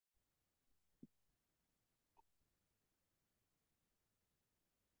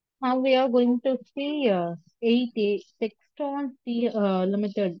Now we are going to see 8A Textron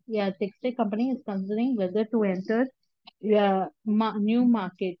Limited. Yeah, textile company is considering whether to enter new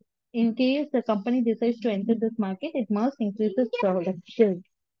market. In case the company decides to enter this market, it must increase its production.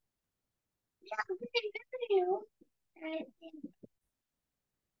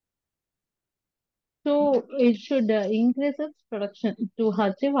 So it should increase its production. To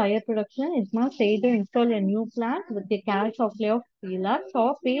achieve higher production, it must either install a new plant with a cash outlay of 3 lakhs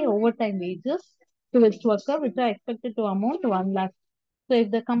or pay overtime wages to its worker, which are expected to amount to 1 lakh. So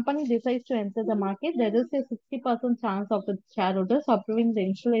if the company decides to enter the market, there is a 60% chance of its shareholders approving the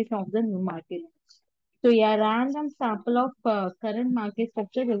installation of the new market. So a random sample of current market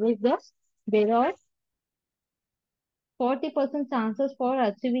structure reveals that there are 40% chances for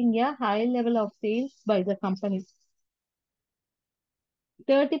achieving a high level of sales by the company,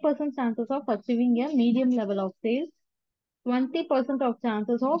 30% chances of achieving a medium level of sales, 20% of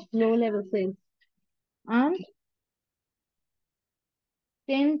chances of low level sales, and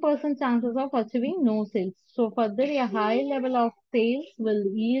 10% chances of achieving no sales. So further, a high level of sales will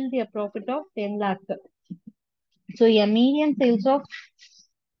yield a profit of 10 lakh. So a median sales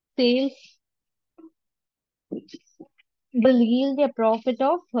will yield a profit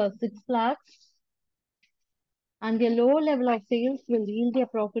of 6 lakhs, and the low level of sales will yield a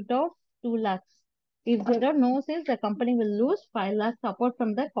profit of 2 lakhs. If there are no sales, the company will lose 5 lakhs apart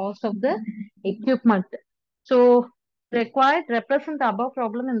from the cost of the equipment. So required represent the above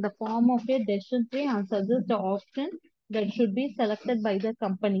problem in the form of a decision tree and suggest the option that should be selected by the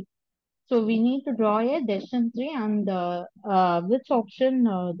company. So we need to draw a decision tree, and which option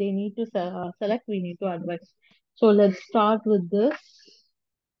they need to select, we need to advise. So let's start with this.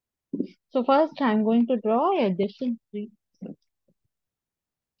 So first I'm going to draw a decision tree.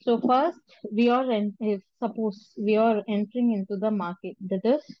 So first we are if suppose we are entering into the market, that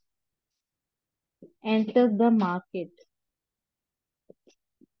is enter the market.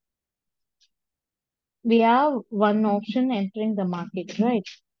 We have one option entering the market, right?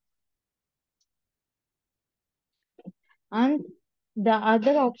 And the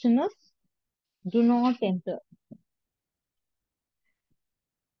other option is do not enter.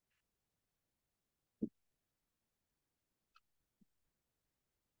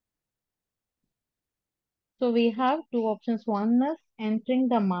 So we have two options. One is entering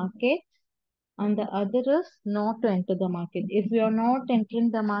the market and the other is not to enter the market. If we are not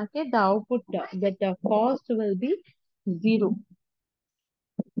entering the market, the output that the cost will be zero.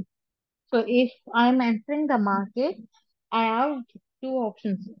 So if I'm entering the market, I have two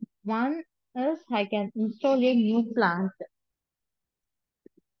options. One is I can install a new plant.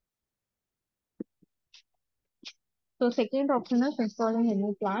 So second option is installing a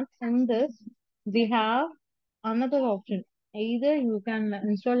new plant. In this, we have another option. Either you can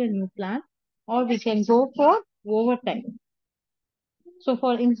install a new plant or we can go for overtime. So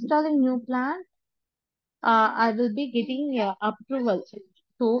for installing new plant, I will be getting approval.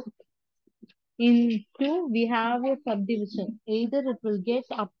 So in two, we have a subdivision. Either it will get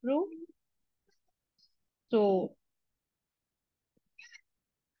approved. So,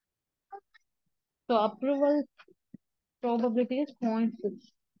 so approval probability is 0.6.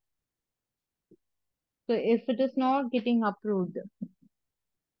 So if it is not getting approved,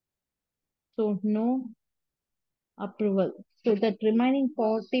 so no approval. So that remaining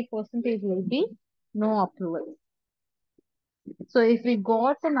 40% will be no approval. So if we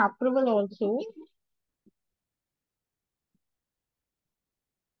got an approval also,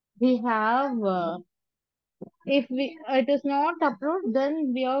 we have if we it is not approved,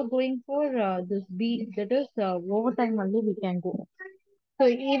 then we are going for this B, that is overtime only we can go. So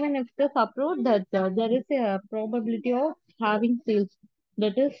even if it is approved, that there is a probability of having sales.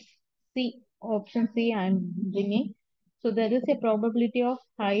 That is C, option C I am bringing. So there is a probability of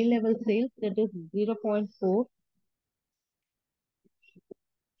high level sales, that is 0.4,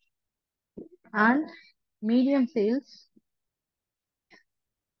 and medium sales.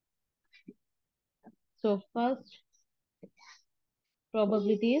 So first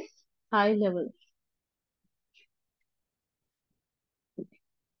probability is high level.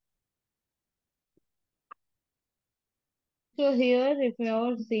 So here if we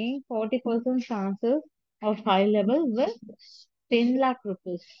are seeing 40% chances of high level with 10 lakh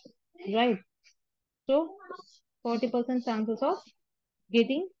rupees, right? So 40% chances of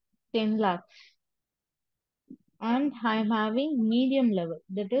getting 10 lakh, and I'm having medium level,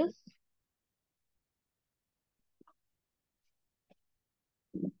 that is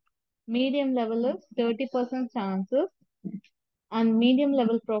medium level is 30% chances, and medium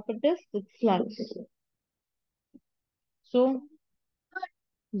level profit is 6 lakhs. So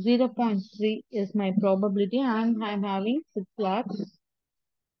 0.3 is my probability and I'm having 6 lakhs.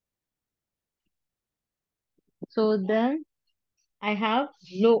 So then I have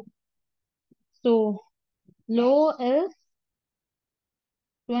low. So low is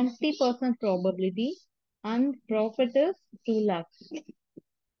 20% probability and profit is 2 lakhs.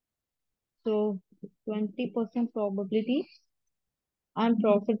 So 20% probability and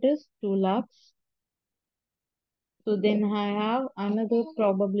profit is 2 lakhs. So then I have another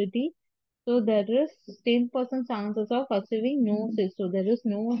probability. So there is 10% chances of achieving no sales. So there is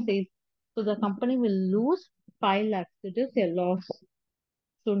no sales. So the company will lose 5 lakhs. It is a loss.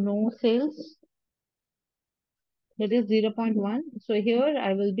 So no sales, that is 0.1. So here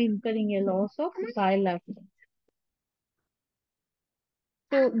I will be incurring a loss of 5 lakhs.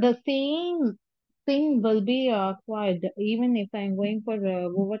 So the same thing will be acquired even if I'm going for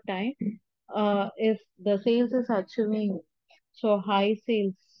overtime. If the sales is achieving so high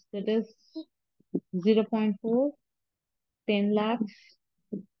sales, that is 0.4, 10 lakhs,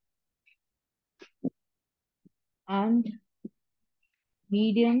 and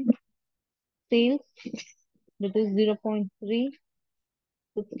medium sales, that is 0.3,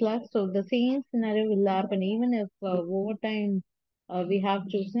 6 lakhs. So the same scenario will happen even if overtime we have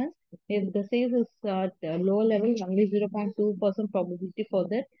chosen. If the sales is at low level, only 0.2% probability for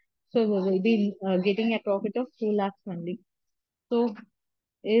that. So we will be getting a profit of 2 lakhs only. So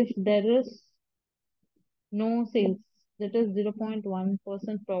if there is no sales, that is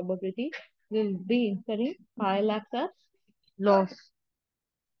 0.1% probability, will be incurring 5 lakhs as loss.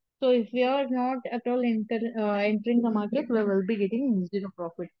 So if we are not at all entering the market, we will be getting zero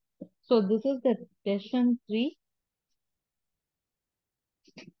profit. So this is the question 3.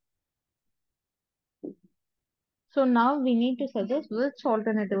 So now we need to suggest which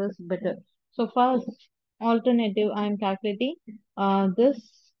alternative is better. So first alternative I am calculating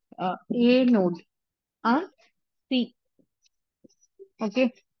this A node and C.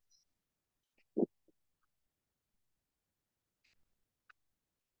 Okay.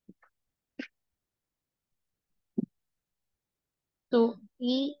 So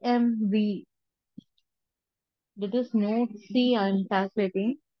EMV, that is node C I am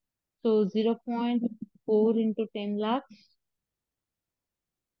calculating. So 0.4 into 10 lakhs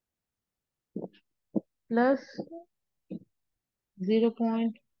plus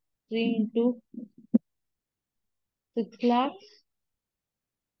 0.3 into 6 lakhs,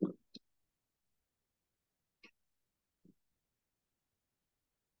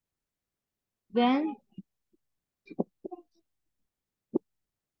 then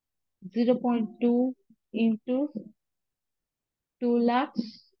 0.2 into 2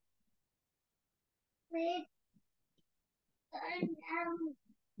 lakhs,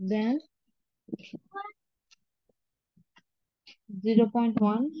 then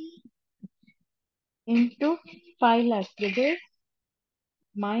 0.1 into 5 lakhs, that is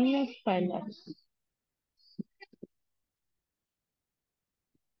minus 5 lakhs.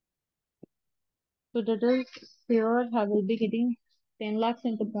 So that is here I will be getting 10 lakhs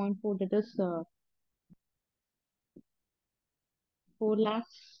into 0.4, that is 4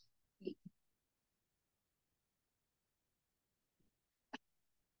 lakhs,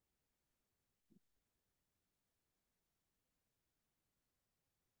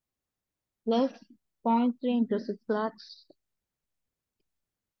 plus 0.3 into 6 lakhs,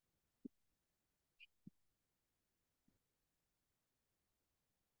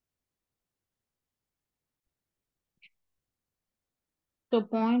 so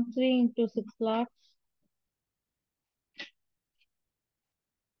 0.3 into 6 lakhs,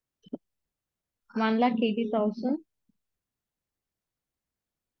 1,80,000,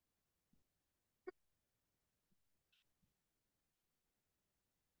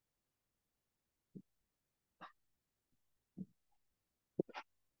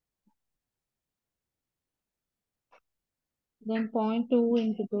 then 0.2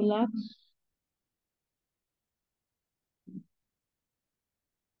 into 2 lakhs,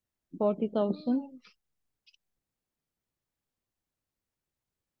 40,000,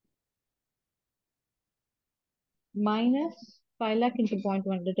 minus 5 lakh into 0.1,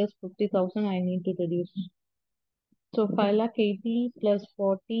 that is 50,000 I need to reduce. So 5 lakh 80 plus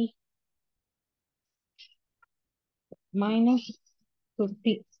 40 minus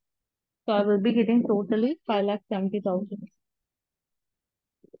 50. So I will be getting totally 5 lakh 70,000.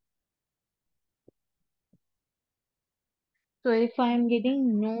 So if I am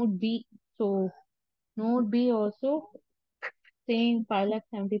getting node B, so node B also same 5 lakh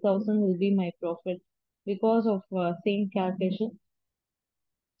 70,000 will be my profit because of same calculation.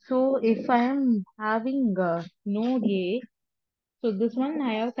 So if I am having node A, So this one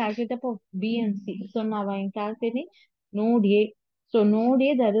I have calculated for B and C. So now I am calculating node A. So node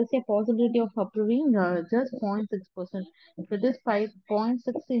A, there is a possibility of approving just 0.6%. So this 5.6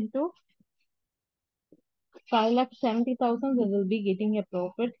 into 5,70,000, we will be getting a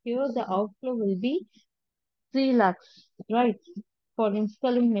profit. Here the outflow will be 3 lakhs, right? For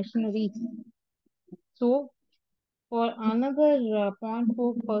installing machineries. So for another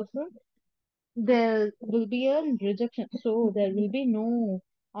 0.4%, there will be a rejection. So there will be no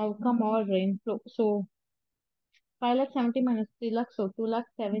outcome or inflow. So 5 lakh 70 minus 3 lakh, so 2 lakh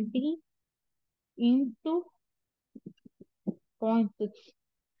 70 into 0.6.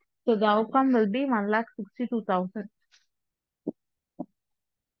 So the outcome will be 1 lakh 62,000.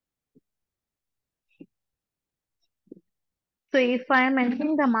 So if I am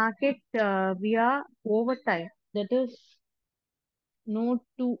entering the market via overtime, that is node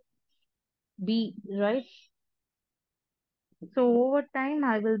to B, right? So over time,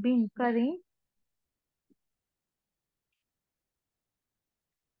 I will be incurring.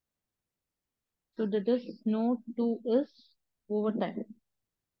 So that is node 2 is overtime.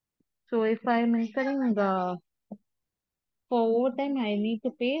 So if I am incurring for overtime, I need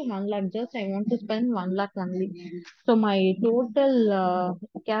to pay 1 lakh. Just I want to spend 1 lakh only. So my total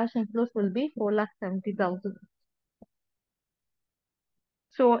cash inflows will be 4 lakh 70,000.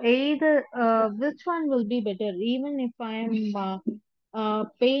 So either which one will be better? Even if I am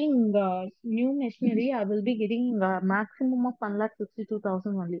paying new machinery, I will be getting maximum of 1 lakh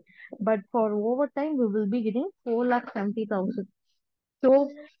 62,000 only. But for overtime, we will be getting 4 lakh 70,000. So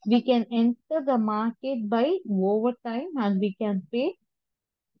we can enter the market by overtime and we can pay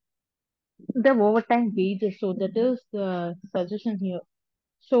the overtime wages. So that is the suggestion here.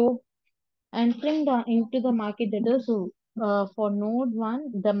 So entering into the market, that is for node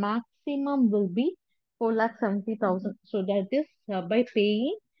 1, the maximum will be 4 lakh 70,000. So that is by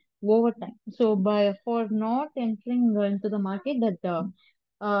paying overtime. So by for not entering into the market, that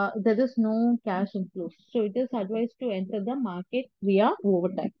there is no cash inflow. So it is advised to enter the market via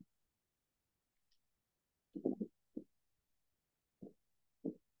overtime.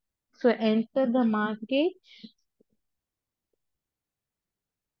 So enter the market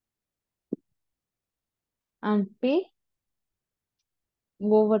and pay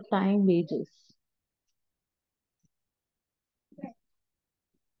overtime wages.